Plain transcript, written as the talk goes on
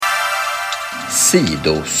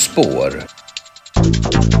Sidospår.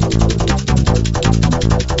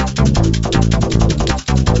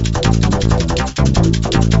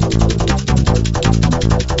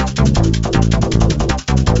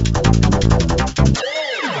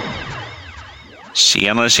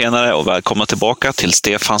 Tjenare och välkomna tillbaka till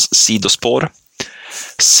Stefans sidospår.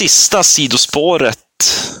 Sista sidospåret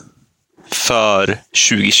för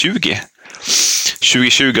 2020.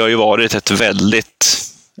 2020 har ju varit ett väldigt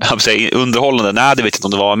underhållande, nej det vet jag inte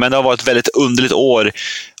om det var, men det har varit ett väldigt underligt år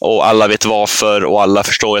och alla vet varför och alla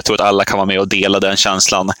förstår, jag tror att alla kan vara med och dela den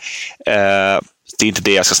känslan. Det är inte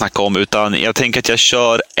det jag ska snacka om, utan jag tänker att jag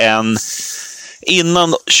kör en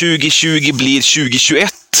innan 2020 blir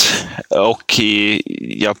 2021 och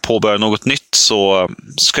jag påbörjar något nytt, så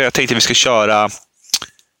ska jag tänka att vi ska köra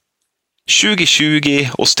 2020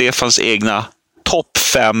 och Stefans egna topp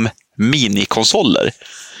 5 minikonsoler.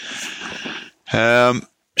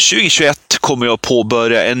 2021 kommer jag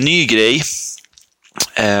påbörja en ny grej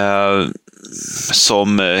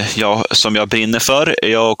som jag brinner för.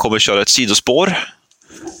 Jag kommer köra ett sidospår.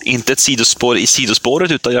 Inte ett sidospår i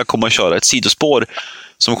sidospåret, utan jag kommer att köra ett sidospår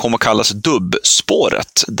som kommer att kallas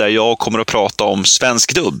dubbspåret, där jag kommer att prata om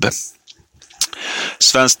svensk dubb.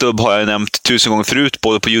 Svensk dubb har jag nämnt 1000 gånger förut,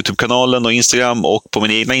 både på YouTube-kanalen och Instagram och på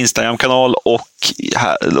min egna Instagram-kanal, och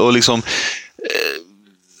liksom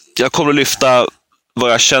jag kommer att lyfta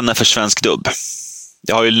vad jag känner för svensk dubb.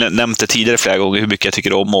 Jag har ju nämnt det tidigare flera gånger hur mycket jag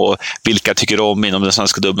tycker om och vilka jag tycker om inom den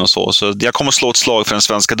svenska dubben och så jag kommer att slå ett slag för den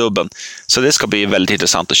svenska dubben. Så det ska bli väldigt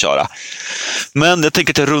intressant att köra. Men jag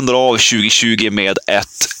tänker att jag rundar av 2020 med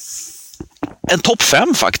en topp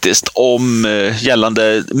 5 faktiskt om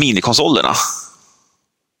gällande minikonsolerna.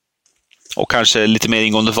 Och kanske lite mer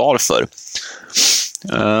ingående varför.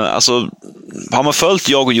 Alltså, har man följt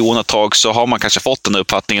jag och Johan ett tag så har man kanske fått den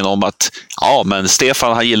uppfattningen om att ja, men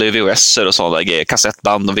Stefan han gillar ju VHS-er och sådana grejer,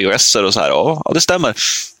 kassettband och VHS-er och så här. Ja, det stämmer.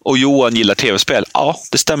 Och Johan gillar tv-spel. Ja,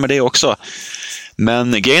 det stämmer det också.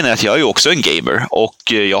 Men grejen är att jag är ju också en gamer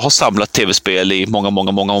och jag har samlat tv-spel i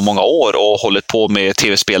många år och hållit på med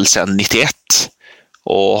tv-spel sedan 91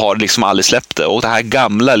 och har liksom aldrig släppt det. Och det här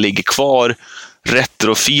gamla ligger kvar.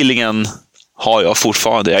 Retro-feelingen har jag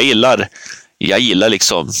fortfarande. Jag gillar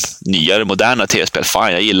liksom nyare, moderna tv-spel.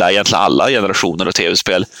 Fan, jag gillar egentligen alla generationer av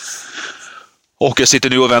tv-spel. Och jag sitter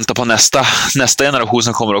nu och väntar på nästa generation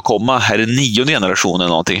som kommer att komma. Är det 9:e generationen eller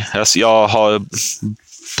någonting? Jag har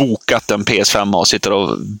bokat en PS5 och sitter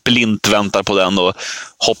och blint väntar på den och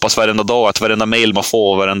hoppas varenda dag att varenda mail man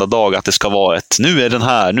får varenda dag att det ska vara ett nu är den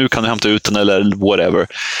här, nu kan du hämta ut den eller whatever.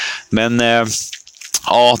 Men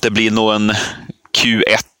ja, det blir nog en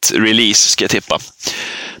Q1-release ska jag tippa.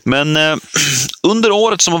 Men under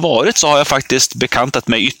året som har varit så har jag faktiskt bekantat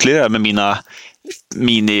mig ytterligare med mina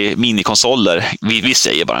minikonsoler. Vi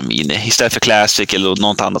säger bara mini. Istället för Classic eller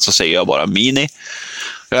något annat så säger jag bara mini.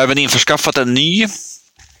 Jag har även införskaffat en ny.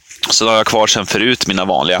 Så då har jag kvar sen förut mina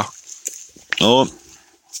vanliga. Och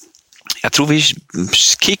jag tror vi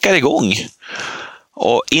kickar igång.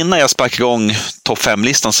 Och innan jag sparkar igång topp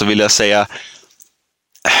 5-listan så vill jag säga,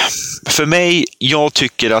 för mig, jag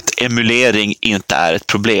tycker att emulering inte är ett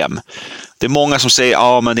problem. Det är många som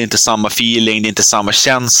säger men det är inte samma feeling, det är inte samma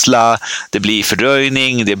känsla, det blir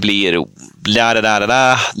fördröjning, det blir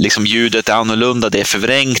liksom ljudet är annorlunda, det är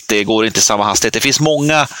förvrängt, det går inte samma hastighet. Det finns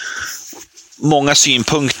många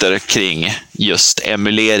synpunkter kring just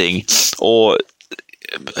emulering. Och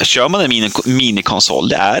kör man en minikonsol,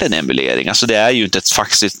 det är en emulering. Alltså det är ju inte ett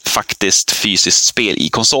faktiskt fysiskt spel i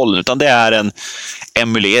konsolen, utan det är en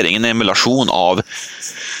emulering, en emulation av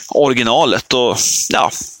originalet. Och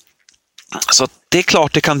ja, så det är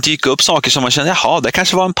klart det kan dyka upp saker som man känner, jaha, det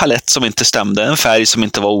kanske var en palett som inte stämde, en färg som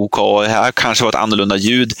inte var OK, här kanske var ett annorlunda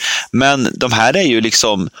ljud. Men de här är ju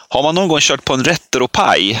liksom, har man någon gång kört på en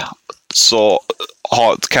RetroPie så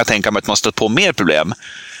kan jag tänka mig att man stött på mer problem.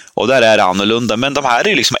 Och där är det annorlunda. Men de här är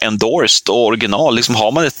ju liksom endorsed och original. Liksom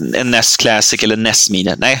har man en NES Classic eller NES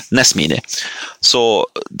Mini. Nej, NES Mini. Så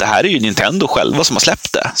det här är ju Nintendo själva som har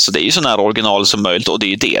släppt det. Så det är ju sådana här original som möjligt och det är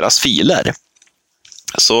ju deras filer.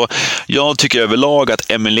 Så jag tycker överlag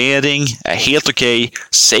att emulering är helt okej.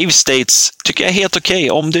 Save states tycker jag är helt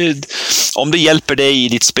okej. Om det hjälper dig i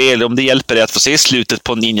ditt spel, om det hjälper dig att få se slutet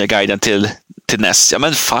på Ninja-guiden till NES. Ja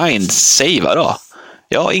men fine, savea då.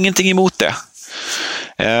 Jag har ingenting emot det.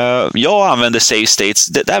 Jag använder save states.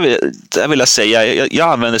 Där vill jag säga,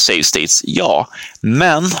 jag använder save states, ja.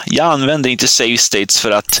 Men jag använder inte save states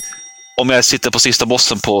för att om jag sitter på sista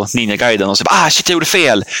bossen på Ninja-guiden och säger shit, jag gjorde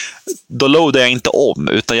fel, då loadar jag inte om,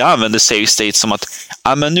 utan jag använder save states som att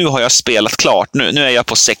men nu har jag spelat klart, nu är jag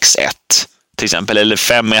på 6-1 till exempel, eller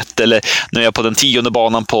 5-1, eller när jag är på den 10:e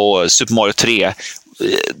banan på Super Mario 3.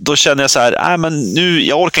 Då känner jag så här, men nu,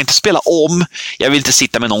 jag orkar inte spela om. Jag vill inte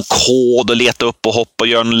sitta med någon kod och leta upp och hoppa och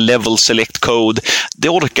göra en level select code. Det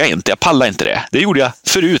orkar jag inte, jag pallar inte det. Det gjorde jag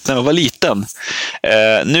förut när jag var liten.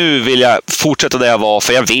 Nu vill jag fortsätta där jag var,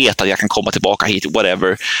 för jag vet att jag kan komma tillbaka hit,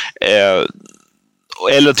 whatever.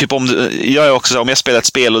 Eller typ om jag spelar ett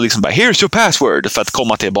spel och liksom bara here's your password för att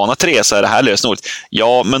komma till bana 3, så är det här lösenordet.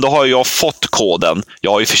 Ja, men då har jag fått koden.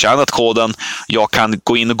 Jag har ju förtjänat koden. Jag kan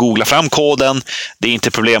gå in och googla fram koden. Det är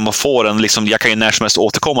inte problem att få den. Liksom, jag kan ju när som helst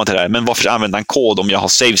återkomma till det här. Men varför använda en kod om jag har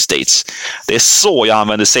save states? Det är så jag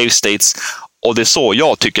använder save states, och det är så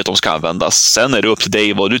jag tycker att de ska användas. Sen är det upp till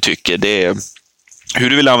dig vad du tycker. Det är, hur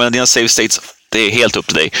du vill använda dina save states, det är helt upp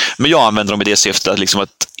till dig. Men jag använder dem i det syftet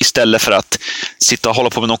att istället för att sitta och hålla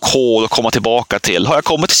på med någon kod och komma tillbaka till, har jag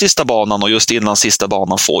kommit till sista banan och just innan sista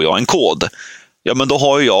banan får jag en kod. Ja, men då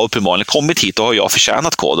har jag uppenbarligen kommit hit och har jag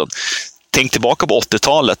förtjänat koden. Tänk tillbaka på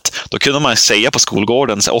 80-talet. Då kunde man säga på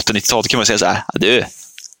skolgården, 80-90-talet kan man säga så här, du,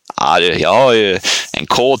 jag har ju en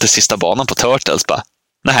kod till sista banan på Turtles.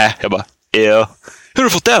 Nej, jag bara, ja. Hur har du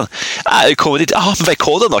fått den? Jag kommer dit. Men vad är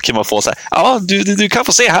koden då? Kan man få så här. Ja, du kan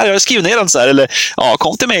få se här. Jag har skrivit ner den så här. Eller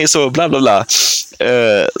kom till mig så bla bla bla.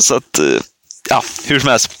 Så att hur som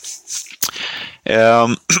helst.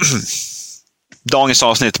 Dagens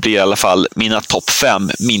avsnitt blir i alla fall mina topp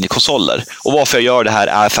 5 minikonsoler. Och varför jag gör det här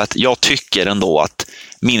är för att jag tycker ändå att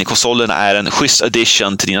minikonsolerna är en schysst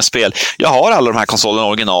addition till dina spel. Jag har alla de här konsolerna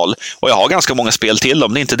original och jag har ganska många spel till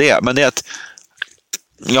dem. Det är inte det, men det är att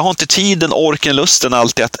jag har inte tiden, orken, lusten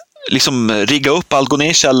alltid att liksom rigga upp allt, gå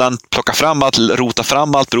ner i källan, plocka fram allt, rota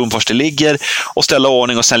fram allt beroende på var det ligger och ställa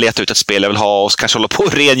ordning och sen leta ut ett spel jag vill ha och kanske hålla på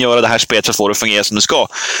och rengöra det här spelet för att få det att fungera som det ska.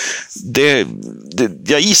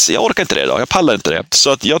 Jag orkar inte det idag, jag pallar inte det. Så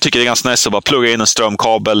att jag tycker det är ganska nice att bara plugga in en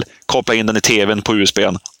strömkabel, koppla in den i tvn på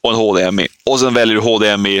USB:n och en HDMI och sen väljer du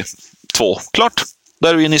HDMI 2. Klart, där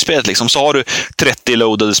är du inne i spelet liksom. Så har du 30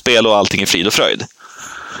 loadade spel och allting är frid och fröjd.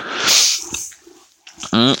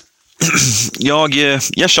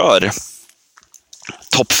 Jag kör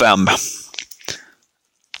topp 5.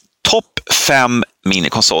 Topp 5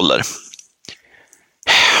 minikonsoler.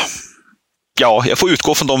 Ja, jag får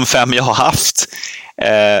utgå från de 5 jag har haft.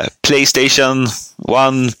 PlayStation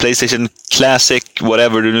 1, PlayStation Classic,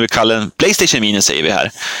 whatever du nu kallar den. PlayStation Mini säger vi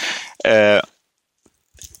här.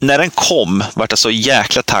 När den kom var jag så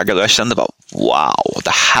jäkla taggad och jag kände bara wow,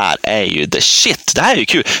 det här är ju the shit. Det här är ju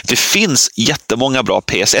kul. Det finns jättemånga bra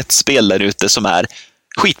PS1-spel där ute som är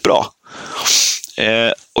skitbra.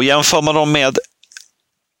 Och jämför man dem med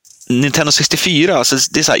Nintendo 64, alltså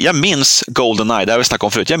det är så här, jag minns GoldenEye, det har vi snackat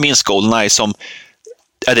om förut. Jag minns GoldenEye som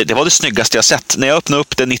det var det snyggaste jag sett. När jag öppnade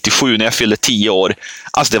upp den 97 när jag fyllde 10 år.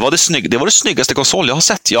 Alltså det var det snyggaste konsol jag har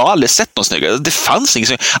sett. Jag har aldrig sett någon snyggare. Det fanns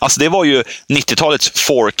inget. Alltså det var ju 90-talets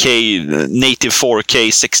 4K, native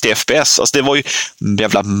 4K 60 FPS. Alltså det var ju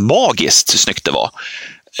jävla magiskt hur snyggt det var.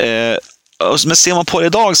 Men ser man på det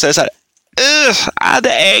idag så är det så här,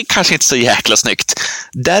 det är kanske inte så jäkla snyggt.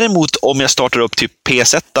 Däremot om jag startar upp typ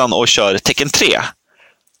PS1 och kör Tekken 3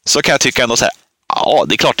 så kan jag tycka ändå så här, ja,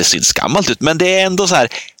 det är klart det syns gammalt ut, men det är ändå så här,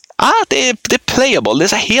 det är playable, det är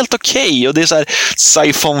så här helt okej. Och det är så här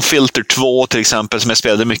Siphon Filter 2 till exempel som jag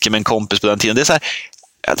spelade mycket med en kompis på den tiden. Det är så här,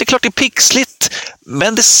 det är klart det är pixligt,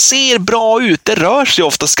 men det ser bra ut, det rör sig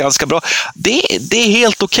oftast ganska bra. Det är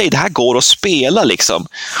helt okej, det här går att spela liksom.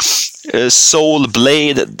 Soul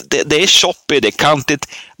Blade, det är choppy, det är kantigt,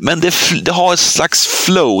 men det har ett slags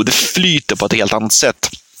flow, det flyter på ett helt annat sätt.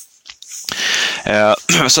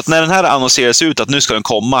 Så att när den här annonseras ut att nu ska den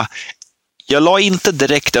komma, jag la inte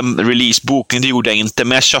direkt en releasebokning, det gjorde jag inte,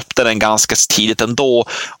 men jag köpte den ganska tidigt ändå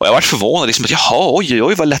och jag var förvånad liksom att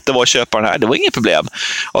oj vad lätt det var att köpa den här, det var inget problem.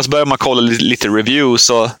 Och så började man kolla lite reviews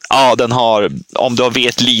och den har, om du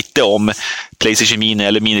vet lite om PlayStation Mini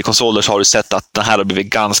eller minikonsoler så har du sett att den här har blivit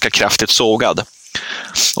ganska kraftigt sågad.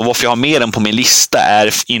 Och varför jag har med den på min lista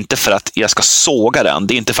är inte för att jag ska såga den.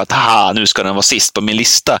 Det är inte för att nu ska den vara sist på min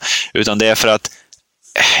lista. Utan det är för att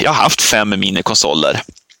jag har haft 5 minikonsoler.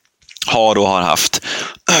 Har haft.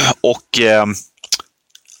 Och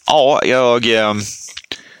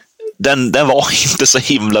den var inte så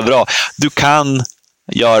himla bra. Du kan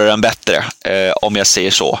göra den bättre om jag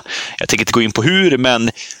säger så. Jag tänker inte gå in på hur,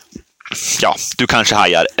 men ja, du kanske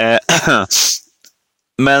hajar.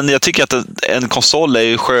 Men jag tycker att en konsol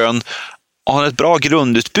är skön och har ett bra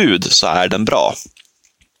grundutbud så är den bra.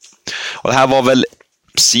 Och det här var väl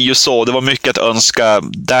si och så, det var mycket att önska.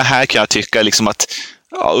 Det här kan jag tycka liksom att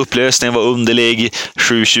upplösningen var underlig,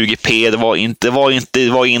 720p, det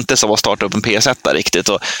var inte som att starta upp en PS1 riktigt.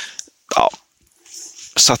 Och,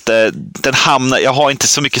 Så att den hamnar, jag har inte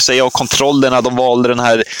så mycket att säga om kontrollerna. De valde den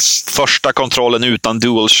här första kontrollen utan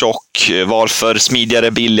DualShock. Varför?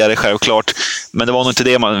 Smidigare, billigare självklart. Men det var nog inte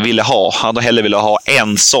det man ville ha. Han hade hellre ville ha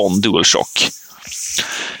en sån DualShock.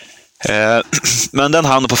 Men den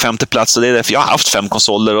hamnar på 5:e plats, och det är därför jag har haft 5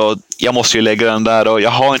 konsoler och jag måste ju lägga den där, och jag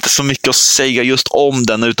har inte så mycket att säga just om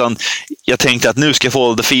den, utan jag tänkte att nu ska jag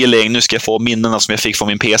få the feeling, nu ska jag få minnena som jag fick från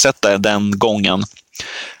min PS1 den gången.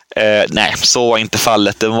 Nej, så var inte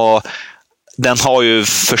fallet. Den har ju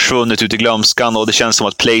försvunnit ut i glömskan, och det känns som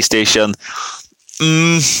att PlayStation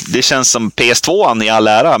det känns som PS2 i all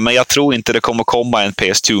ära, men jag tror inte det kommer komma en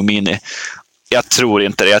PS2 Mini. Jag tror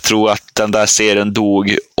inte det. Jag tror att den där serien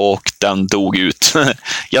dog, och den dog ut.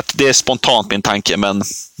 Det är spontant min tanke, men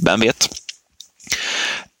vem vet.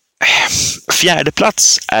 4:e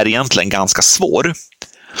plats är egentligen ganska svår.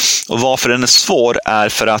 Och varför den är svår är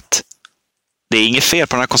för att det är inget fel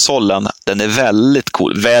på den här konsolen. Den är väldigt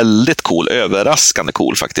cool. Väldigt cool. Överraskande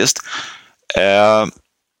cool faktiskt.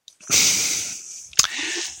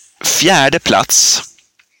 4:e plats.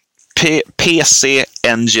 PC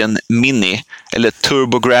Engine Mini, eller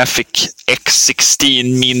TurboGrafx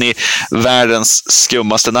X16 Mini, världens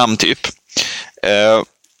skummaste namn typ.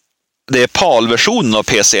 Det är PAL-versionen av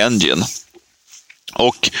PC Engine.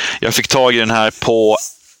 Och jag fick tag i den här på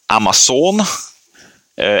Amazon,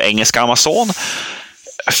 engelska Amazon.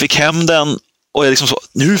 Jag fick hem den, och jag liksom så,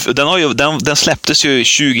 den släpptes ju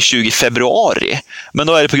 2020 februari. Men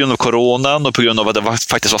då är det på grund av coronan och på grund av att det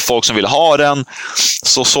faktiskt var folk som ville ha den,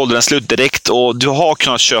 så sålde den slut direkt. Och du har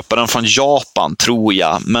kunnat köpa den från Japan, tror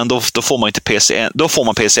jag. Men då får man inte PC, då får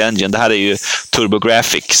man PC Engine. Det här är ju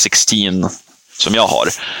TurboGrafx 16 som jag har.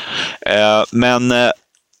 Men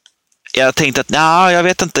jag tänkte att jag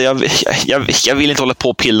vet inte, jag vill inte hålla på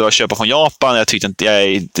och pilla och köpa från Japan. Jag tyckte inte, jag är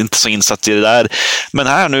inte så insatt i det där. Men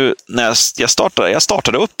här nu, när jag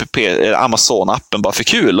startade upp Amazon-appen bara för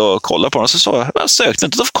kul och kollade på den, så jag sökte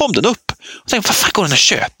inte, då kom den upp. Och tänkte, vad fan går den att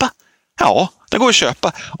köpa? Ja, den går att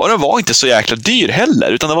köpa. Och den var inte så jäkla dyr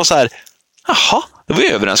heller, utan det var så här, jaha, det var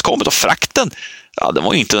överenskommet, och frakten, ja, den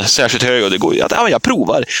var inte särskilt hög, och det går ju att jag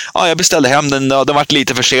provar. Ja, jag beställde hem den, den var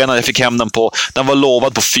lite försenad. Jag fick hem den den var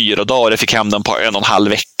lovad på 4 dagar. Jag fick hem den på 1,5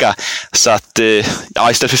 vecka. Så att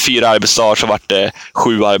istället för 4 arbetsdagar så var det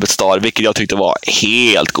 7 arbetsdagar, vilket jag tyckte var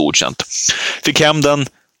helt godkänt. Fick hem den,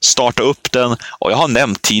 starta upp den, och jag har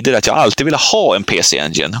nämnt tidigare att jag alltid ville ha en PC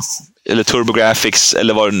Engine eller TurboGrafx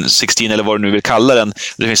eller vad den 16 eller vad du nu vill kalla den.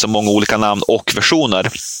 Det finns så många olika namn och versioner.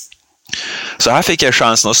 Så här fick jag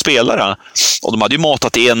chansen att spela den. Och de hade ju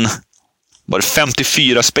matat in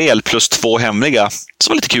 54 spel plus 2 hemliga. Så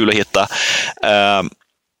var lite kul att hitta.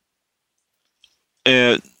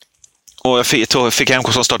 Och jag fick hem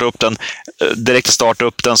och starta upp den. Direkt att starta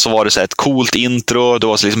upp den så var det så ett coolt intro. Det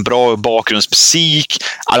var så liksom bra bakgrundsmusik.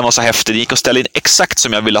 Den var så häftig. Det gick att ställa in exakt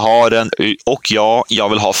som jag ville ha den. Och jag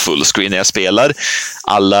vill ha fullscreen när jag spelar.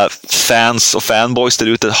 Alla fans och fanboys där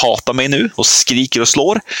ute hatar mig nu och skriker och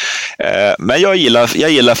slår. Men jag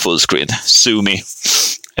gillar fullscreen. Sue me.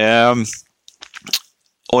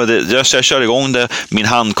 Och jag körde igång det. Min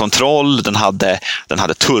handkontroll, den hade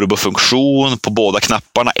turbofunktion på båda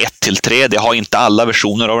knapparna 1-3. Det har inte alla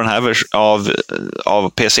versioner av den här av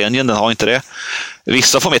PC Engine, den har inte det.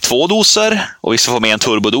 Vissa får med 2 doser, och vissa får med en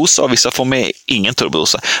turbodosa, och vissa får med ingen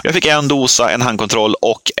turbodosa. Jag fick en dosa, en handkontroll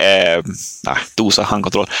och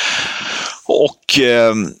handkontroll. Och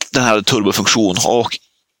den här turbofunktion, och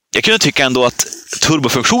jag kunde tycka ändå att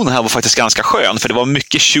turbofunktionen här var faktiskt ganska skön, för det var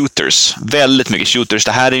mycket shooters, väldigt mycket shooters.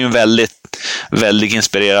 Det här är ju en väldigt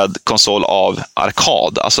inspirerad konsol av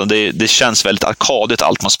arkad. Alltså det känns väldigt arkadigt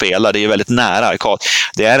allt man spelar, det är väldigt nära arkad.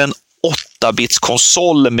 Det är en 8-bits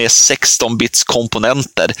konsol med 16-bits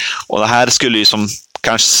komponenter, och det här skulle ju som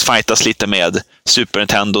kanske fightas lite med Super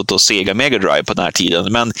Nintendo och Sega Mega Drive på den här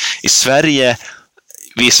tiden, men i Sverige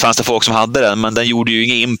visst fanns det folk som hade den, men den gjorde ju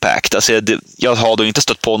ingen impact. Alltså, jag har då inte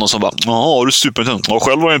stött på någon som bara, har du Super Nintendo? Och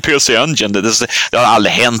själv var en PC Engine. Det har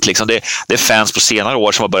aldrig hänt. Liksom. Det är fans på senare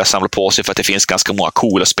år som har börjat samla på sig för att det finns ganska många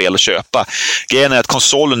coola spel att köpa. Grejen är att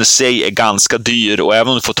konsolen i sig är ganska dyr, och även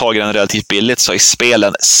om du får tag i den relativt billigt så är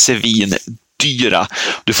spelen svindyra.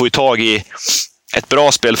 Du får ju tag i ett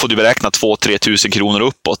bra spel, får du beräkna 2-3 tusen kronor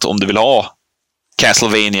uppåt om du vill ha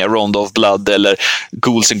Castlevania, Round of Blood eller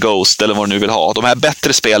Ghouls and Ghosts eller vad du nu vill ha. De här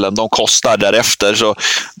bättre spelen, de kostar därefter, så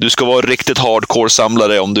du ska vara riktigt hardcore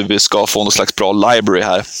samlare om du ska få någon slags bra library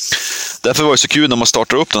här. Därför var det så kul när man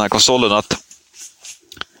startar upp den här konsolen att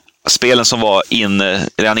spelen som var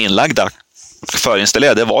redan inlagda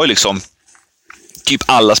förinstallerade, det var ju liksom typ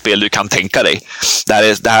alla spel du kan tänka dig.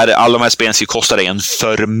 Alla de här spelen kostar dig en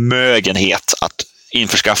förmögenhet att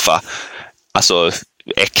införskaffa. Alltså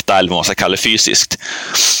äkta, eller vad man ska kalla det, fysiskt.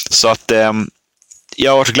 Så att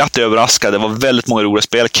jag var så glatt överraskad. Det var väldigt många roliga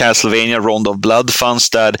spel. Castlevania, Round of Blood fanns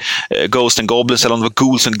där. Ghost and Goblins, eller om det var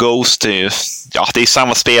Ghouls and Ghosts. Ja, det är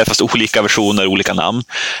samma spel fast olika versioner, olika namn.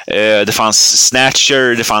 Det fanns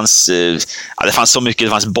Snatcher, det fanns så mycket. Det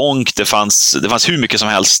fanns Bonk, det fanns hur mycket som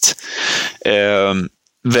helst.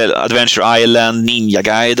 Adventure Island, Ninja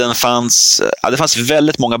Gaiden fanns. Det fanns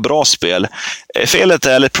väldigt många bra spel.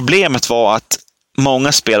 Problemet var att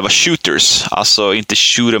många spel var shooters, alltså inte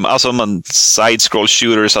shooter, alltså side-scroll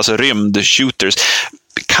shooters, alltså rymd-shooters.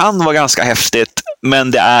 Kan vara ganska häftigt,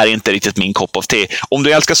 men det är inte riktigt min kopp of tea. Om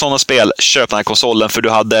du älskar sådana spel, köp den här konsolen, för du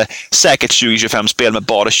hade säkert 20-25 spel med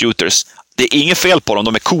bara shooters. Det är inget fel på dem,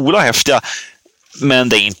 de är coola och häftiga, men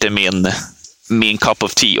det är inte min cup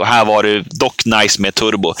of tea. Och här var det dock nice med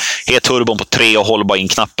turbo. Het turbon på 3 och håll bara in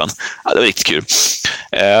knappen. Ja, det var riktigt kul.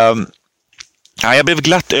 Jag blev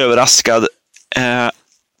glatt överraskad.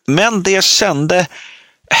 Men det jag kände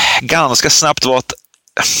ganska snabbt var att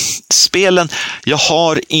spelen, jag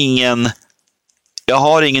har ingen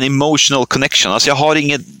emotional connection. Alltså jag har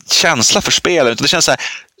ingen känsla för spelen. Det känns så här,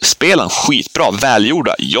 spelen skitbra,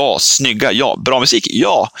 välgjorda, ja, snygga, ja, bra musik,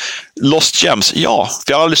 ja, Lost Gems, ja,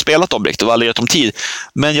 för jag har aldrig spelat dem riktigt och aldrig gett dem tid.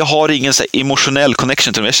 Men jag har ingen så här emotionell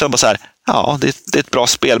connection till dem. Jag känner bara så här, ja, det är ett bra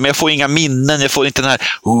spel, men jag får inga minnen, jag får inte den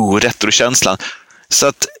här retrokänslan. Så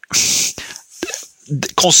att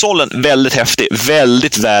konsolen väldigt häftig,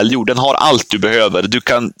 väldigt välgjord. Den har allt du behöver.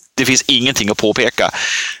 Det finns ingenting att påpeka.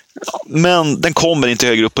 Men den kommer inte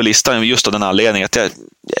högre upp på listan just av den anledningen att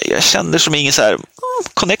jag känner som ingen så här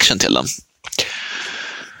connection till den.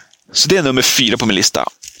 Så det är nummer 4 på min lista.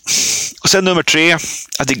 Och sen nummer 3,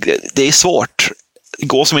 att det är svårt. Det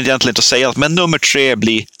går som egentligen inte att säga, men nummer 3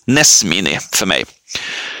 blir NES Mini för mig.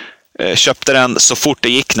 Köpte den så fort det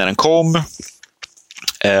gick när den kom.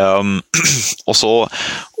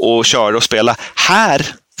 Och körde och spelade. Här,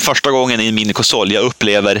 första gången i en minikonsol, jag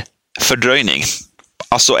upplever fördröjning.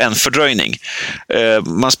 Alltså en fördröjning.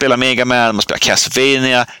 Man spelar Mega Man, man spelar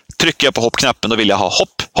Castlevania. Trycker jag på hoppknappen, då vill jag ha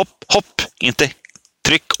hopp, hopp, hopp. Inte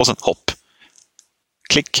tryck och sen hopp.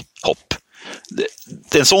 Klick, hopp.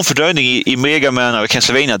 Det är en sån fördröjning i Mega Man och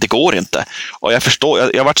Castlevania, det går inte. Och jag förstår,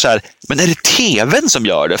 jag har varit så här, men är det tvn som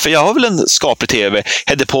gör det? För jag har väl en skaplig tv,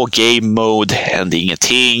 hände på game mode, hände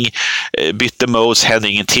ingenting. Bytte modes, hände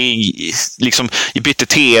ingenting. Liksom, jag bytte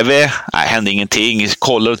tv, hände ingenting.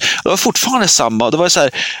 Kollade, det var fortfarande samma. Det var så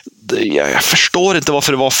här, jag förstår inte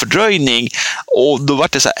varför det var fördröjning. Och då var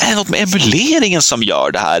det så här, är det något med emuleringen som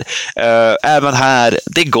gör det här? Även här,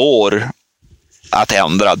 det går att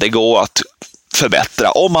ändra, det går att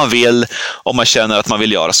förbättra om man vill, om man känner att man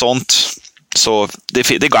vill göra sånt. Så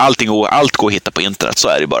det går allt går att hitta på internet, så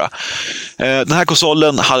är det bara. Den här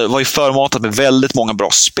konsolen var ju förmatad med väldigt många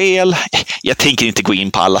bra spel. Jag tänker inte gå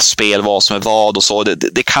in på alla spel, vad som är vad och så.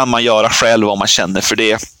 Det kan man göra själv om man känner för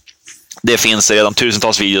det. Det finns redan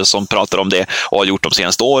tusentals videos som pratar om det och har gjort de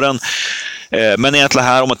senaste åren. Men egentligen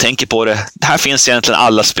här, om man tänker på det, här finns egentligen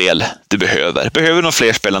alla spel du behöver. Behöver du några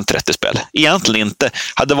fler spel än 30 spel? Egentligen inte.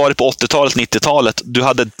 Hade det varit på 80-talet, 90-talet, du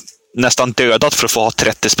hade nästan dödat för att få ha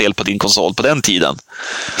 30 spel på din konsol på den tiden.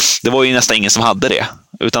 Det var ju nästan ingen som hade det.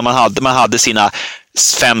 Utan man hade sina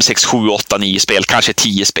 5, 6, 7, 8, 9 spel, kanske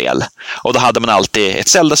 10 spel. Och då hade man alltid ett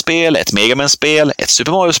Zelda-spel, ett Mega Man-spel, ett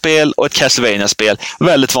Super Mario-spel och ett Castlevania-spel.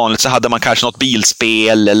 Väldigt vanligt så hade man kanske något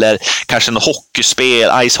bilspel eller kanske något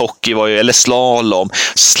hockeyspel. Ice hockey var ju, eller slalom.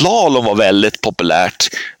 Slalom var väldigt populärt.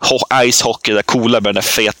 Ice hockey, där coola med den där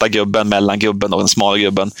feta gubben, mellangubben och den smala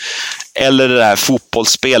gubben. Eller det där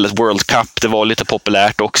fotbollsspelet World Cup, det var lite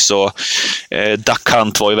populärt också. Duck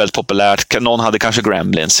Hunt var ju väldigt populärt. Någon hade kanske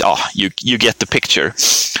Gremlins. Ja, you get the picture.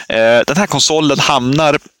 Den här konsolen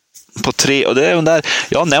hamnar på 3, och det är där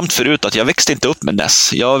jag har nämnt förut att jag växte inte upp med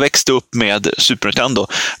NES. Jag växte upp med Super Nintendo.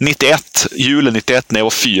 Julen 91 när jag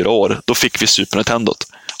var 4 år, då fick vi Super Nintendo.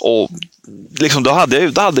 Och liksom då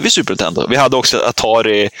hade vi Super Nintendo. Vi hade också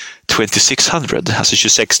Atari 2600, alltså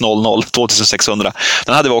 2600, 2600.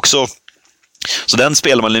 Den hade vi också. Så den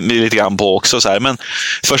spelar man lite grann på också så här. Men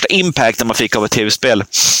första impacten man fick av ett tv-spel,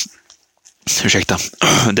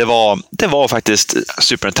 det var faktiskt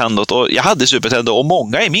Super Nintendo. Och jag hade Super Nintendo, och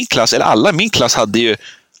många i min klass, eller alla i min klass, hade ju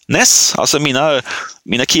NES. Alltså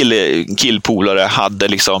mina killpolare hade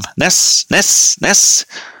liksom NES.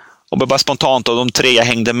 Och bara spontant, och de 3 jag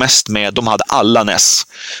hängde mest med, de hade alla NES.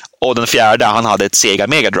 Och den 4, han hade ett Sega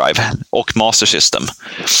Mega Drive och Master System.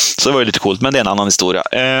 Så det var ju lite coolt, men det är en annan historia.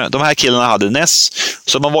 De här killarna hade NES,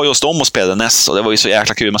 så man var ju hos dem och spelade NES. Och det var ju så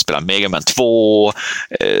jäkla kul, man spelade Mega Man 2.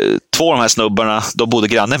 2 av de här snubbarna, de bodde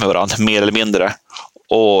grannar med varandra, mer eller mindre.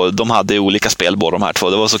 Och de hade olika spel båda de här två.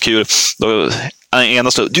 Det var så kul.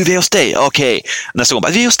 Ena stod, du, vi är hos dig, okej. Nästa gång,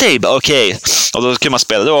 vi är hos dig, okej. Och då kunde man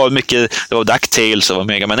spela, det var DuckTales, det var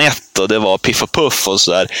Mega Man 1 och det var Piff och Puff och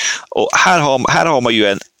sådär. Och här har man ju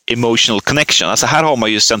en emotional connection. Alltså här har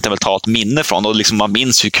man ju sentimentalt minne från och liksom man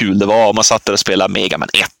minns hur kul det var. Man satt där och spelade Mega Man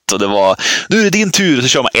 1 och det var, nu är det din tur, och så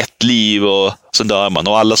kör man ett liv och så dör man.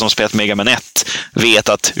 Och alla som spelat Mega Man 1 vet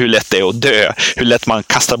att hur lätt det är att dö. Hur lätt man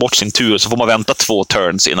kastar bort sin tur, så får man vänta 2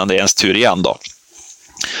 turns innan det är ens tur igen då.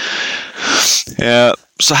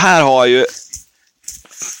 Så här har ju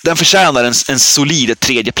den förtjänar en solid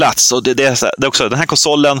tredje plats. Och det är också den här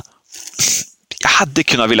konsolen, jag hade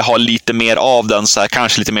kunnat vilja ha lite mer av den, så här,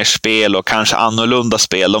 kanske lite mer spel och kanske annorlunda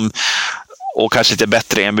spel och kanske lite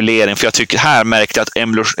bättre emulering, för jag tycker här märkte jag att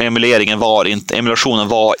emulationen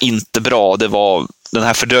var inte bra. Det var den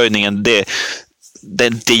här fördröjningen, det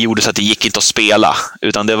gjorde så att det gick inte att spela,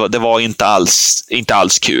 utan det var inte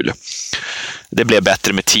alls kul. Det blev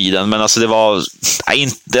bättre med tiden, men alltså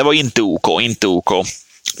det var inte OK.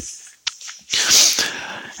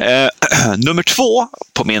 Nummer 2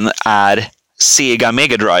 på min är Sega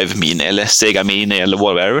Mega Drive Mini, eller Sega Mini, eller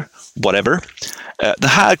whatever. Den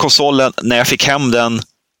här konsolen, när jag fick hem den,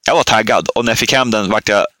 jag var taggad, och när jag fick hem den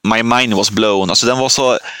my mind was blown. Alltså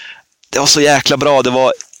det var så jäkla bra, det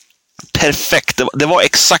var perfekt, det var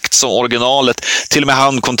exakt som originalet, till och med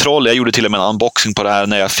handkontroll. Jag gjorde till och med en unboxing på det här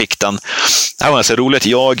när jag fick den. Det här var så roligt.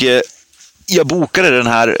 Jag bokade den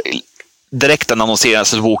här direkt när den annonserades,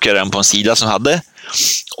 så bokade jag den på en sida som hade,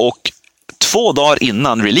 och 2 dagar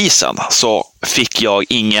innan releasen så fick jag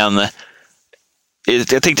ingen.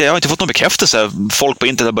 Jag tänkte, jag har inte fått någon bekräftelse. Folk på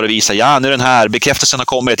internet började visa, ja, nu är den här, bekräftelsen har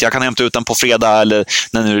kommit, jag kan hämta ut den på fredag eller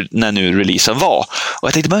när nu releasen var. Och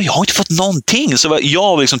jag tänkte, men jag har inte fått någonting. Så jag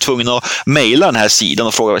var liksom tvungen att mejla den här sidan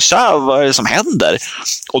och fråga, tja, vad är det som händer?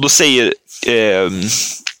 Och då säger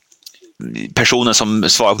personen som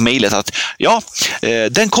svarar på mejlet att ja,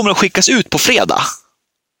 den kommer att skickas ut på fredag.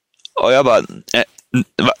 Och jag bara,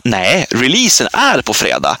 nej, releasen är på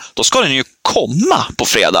fredag. Då ska den ju komma på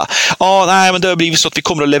fredag. Nej, men det har blivit så att vi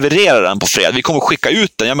kommer att leverera den på fredag. Vi kommer att skicka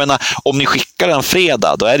ut den. Jag menar, om ni skickar den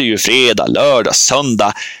fredag, då är det ju fredag, lördag,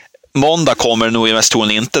 söndag. Måndag kommer nog mest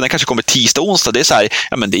troligen inte. Den kanske kommer tisdag, onsdag. Det är så här,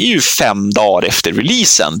 ja, men det är ju 5 dagar efter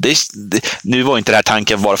releasen. Nu var inte det här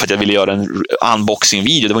tanken bara för att jag ville göra en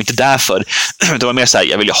unboxing-video. Det var inte därför. Det var mer så här,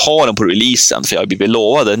 jag ville ha den på releasen, för jag blev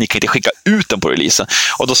lovad. Ni kan inte skicka ut den på releasen.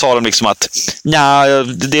 Och då sa de liksom att nej,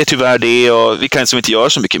 det är tyvärr det, och vi kan inte göra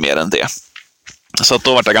så mycket mer än det. Så att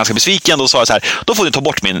då var jag ganska besviken. Då sa jag så här, då får ni ta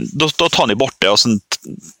bort då tar ni bort det, och sen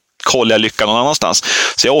kollar jag lyckan någon annanstans.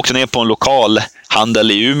 Så jag åkte ner på en lokal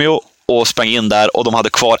handel i Umeå och sprang in där, och de hade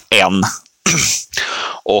kvar en.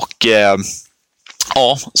 Och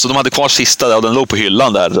ja, så de hade kvar sista där, och den låg på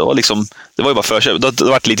hyllan där. Det var ju bara förköp. Det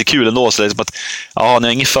var lite kul ändå, så liksom att ja, ni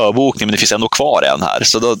har ingen förbokning, men det finns ändå kvar en här.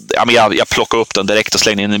 Så då, ja, men jag plockade upp den direkt och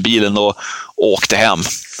slängde in i bilen och åkte hem.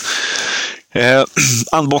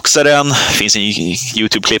 Unboxade den, finns en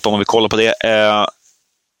YouTube-klipp om man vill kolla på det.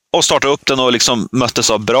 Och startade upp den och liksom möttes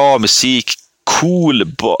av bra musik,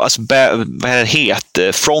 cool, alltså, vad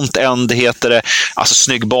heter front-end heter det, alltså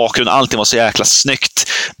snygg bakgrund, allting var så jäkla snyggt,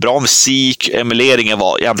 bra musik, emuleringen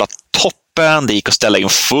var jävla toppen, det gick att ställa in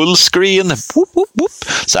fullscreen,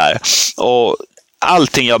 så här. Och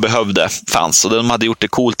allting jag behövde fanns, och de hade gjort det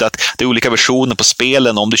coolt att det är olika versioner på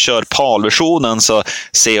spelen. Om du kör PAL-versionen så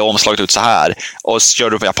ser omslaget ut så här, och kör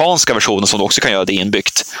du på japanska versionen som du också kan göra det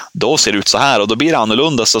inbyggt, då ser det ut så här, och då blir det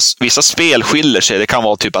annorlunda. Så vissa spel skiljer sig. Det kan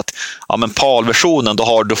vara typ att ja, men PAL-versionen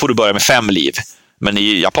då får du börja med 5 liv, men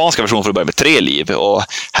i japanska versionen får du börja med 3 liv, och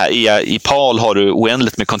här i PAL har du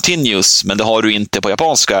oändligt med continuous, men det har du inte på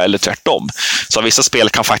japanska, eller tvärtom. Så vissa spel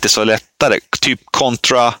kan faktiskt vara lättare, typ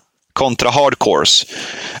Contra Hardcores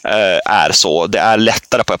är så. Det är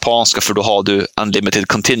lättare på japanska, för då har du Unlimited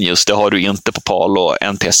Continuous. Det har du inte på PAL och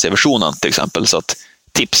NTSC-versionen till exempel. Så att,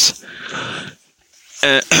 tips.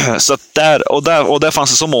 Så att där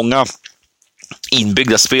fanns det så många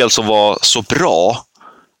inbyggda spel som var så bra,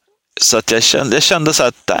 så att jag kände så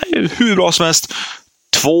att det är hur bra som helst.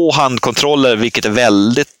 2 handkontroller, vilket är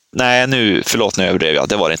väldigt... Nu överdrev jag.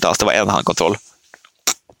 Det var det inte alls. Det var en handkontroll.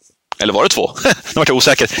 Eller var det 2? Nu var jag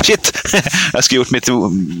osäker. Shit! Jag skulle gjort mitt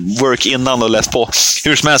work innan och läst på.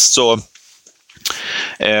 Hur som helst så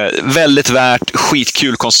väldigt värt,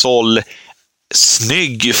 skitkul konsol.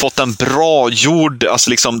 Snygg, fått en bra gjord, alltså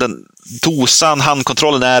liksom den dosan,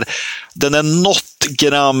 handkontrollen den är något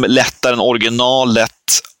gram lättare än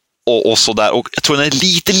originalet och sådär. Och jag tror den är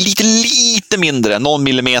lite mindre. Någon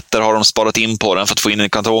millimeter har de sparat in på den för att få in i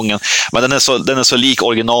kartongen. Men den är så lik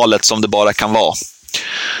originalet som det bara kan vara.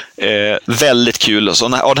 Väldigt kul.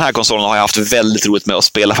 Och den här konsolen har jag haft väldigt roligt med att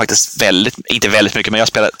spela faktiskt inte väldigt mycket, men jag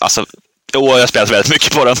har spelat väldigt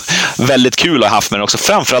mycket på den. Väldigt kul har jag haft med den också.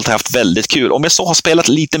 Framförallt har jag haft väldigt kul. Om jag så har spelat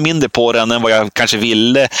lite mindre på den än vad jag kanske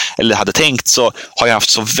ville eller hade tänkt, så har jag haft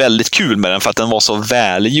så väldigt kul med den för att den var så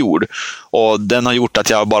välgjord. Och den har gjort att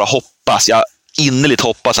jag innerligt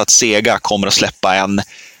hoppas att Sega kommer att släppa en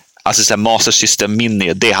Master System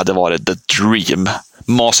Mini. Det hade varit the dream.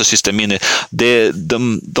 Master System Mini.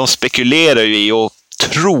 De spekulerar ju i och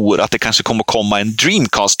tror att det kanske kommer komma en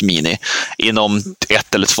Dreamcast Mini inom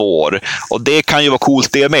 1 eller 2 år. Och det kan ju vara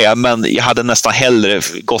coolt det med, men jag hade nästan hellre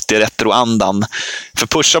gått i retroandan. För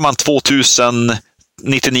pushar man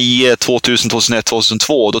 2099, 2000, 2001,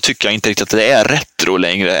 2002, då tycker jag inte riktigt att det är retro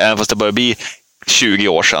längre, även fast det börjar bli 20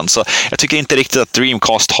 år sedan. Så jag tycker inte riktigt att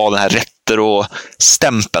Dreamcast har den här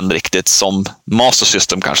retro-stämpeln riktigt som Master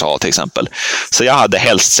System kanske har till exempel. Så jag hade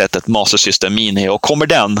helst sett ett Master System Mini, och kommer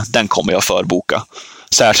den kommer jag förboka.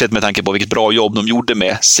 Särskilt med tanke på vilket bra jobb de gjorde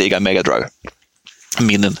med Sega Mega Drive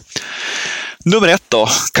minnen. Nummer 1 då,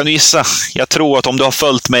 kan du gissa? Jag tror att om du har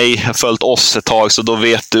följt oss ett tag, så då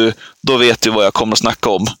vet du vad jag kommer att snacka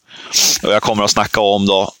om. Och jag kommer att snacka om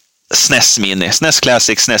då SNES Mini, SNES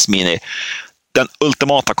Classic, SNES Mini. Den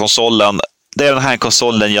ultimata konsolen. Det är den här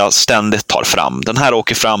konsolen jag ständigt tar fram. Den här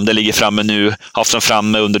åker fram, det ligger framme nu. Haft den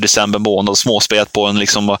framme under december månad och småspelat på den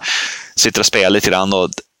liksom, och sitter och spelar lite grann. Och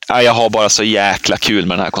jag har bara så jäkla kul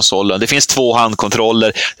med den här konsolen. Det finns 2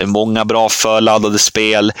 handkontroller, det är många bra förladdade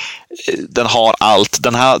spel. Den har allt.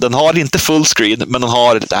 Den har inte fullscreen, men den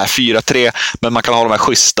har det här 4:3, men man kan ha de här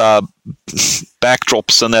schyssta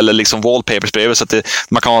backdropsen eller liksom wallpapers bredvid, så att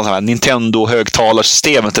man kan ha det här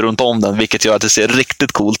Nintendo-högtalarsystemet runt om den, vilket gör att det ser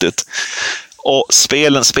riktigt coolt ut. Och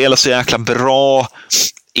spelen spelar så jäkla bra.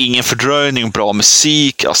 Ingen fördröjning, bra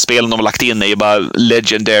musik. Ja, spelen de har lagt in är ju bara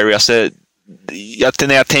legendary. Alltså,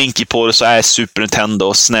 när jag tänker på det så är Super Nintendo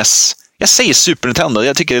och SNES. Jag säger Super Nintendo,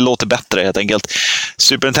 jag tycker det låter bättre helt enkelt.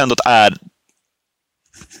 Super Nintendo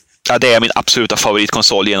det är min absoluta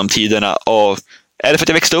favoritkonsol genom tiderna. Och är det för att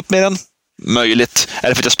jag växte upp med den? Möjligt. Är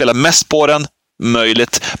det för att jag spelar mest på den?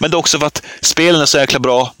 Möjligt. Men det är också för att spelen är så jäkla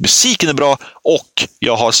bra, musiken är bra och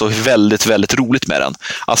jag har så väldigt, väldigt roligt med den.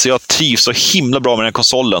 Alltså jag trivs så himla bra med den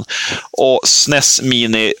konsolen. Och SNES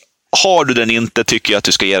Mini, har du den inte, tycker jag att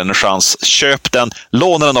du ska ge den en chans. Köp den,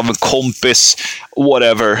 låna den av en kompis,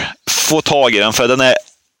 whatever. Få tag i den, för den är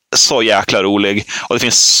så jäkla rolig. Och det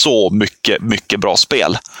finns så mycket, mycket bra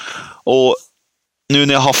spel. Och nu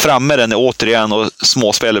när jag har framme den återigen och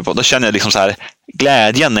småspelar på, då känner jag liksom så här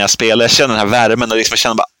glädjen när jag spelar. Jag känner den här värmen och liksom jag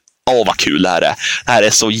känner bara, vad kul det här är. Det här är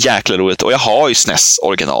så jäkla roligt. Och jag har ju SNES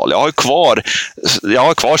original. Jag har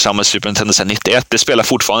kvar samma Super Nintendo sedan 91. Det spelar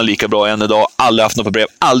fortfarande lika bra än idag. Aldrig haft något problem.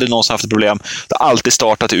 Aldrig någonsin haft ett problem. Det har alltid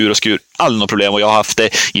startat i ur och skur. Aldrig något problem. Och jag har haft det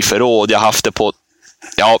i förråd. Jag har haft det på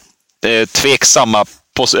tveksamma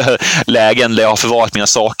lägen där jag har förvarat mina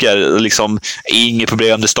saker. Liksom, inget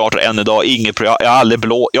problem. Det startar än idag. Inget problem.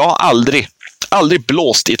 Jag har aldrig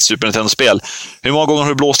blåst i ett Super Nintendo-spel. Hur många gånger har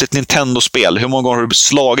du blåst i ett Nintendo-spel? Hur många gånger har du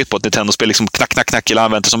slagit på ett Nintendo-spel? Liksom knack, eller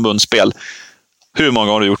använt det som munspel? Hur många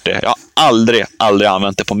gånger har du gjort det? Jag har aldrig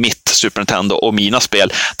använt det på mitt Super Nintendo och mina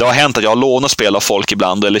spel. Det har hänt att jag har lånat spel av folk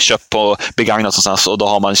ibland eller köpt på begagnat någonstans, och då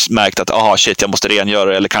har man märkt att shit, jag måste rengöra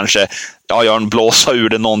det, eller kanske gör en blåsa ur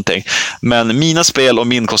det någonting. Men mina spel och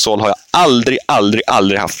min konsol har jag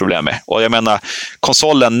aldrig haft problem med. Och jag menar,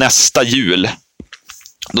 konsolen nästa jul,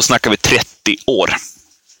 då snackar vi 30 år.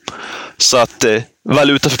 Så att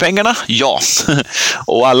valuta för pengarna, ja.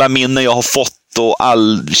 Och alla minnen jag har fått och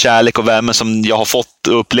all kärlek och värme som jag har fått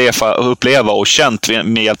uppleva och känt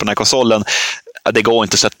med hjälp av den här konsolen, det går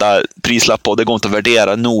inte att sätta prislapp på, det går inte att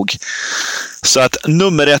värdera nog. Så att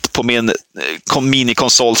nummer 1 på min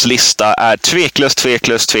minikonsolslista är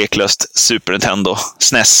tveklöst Super Nintendo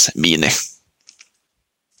SNES Mini.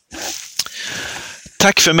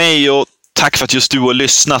 Tack för mig och tack för att just du har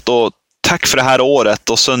lyssnat, och tack för det här året.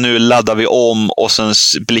 Och så nu laddar vi om och sen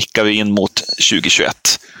blickar vi in mot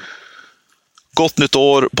 2021. Gott nytt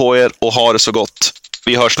år på er och ha det så gott.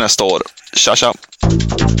 Vi hörs nästa år. Tja, tja.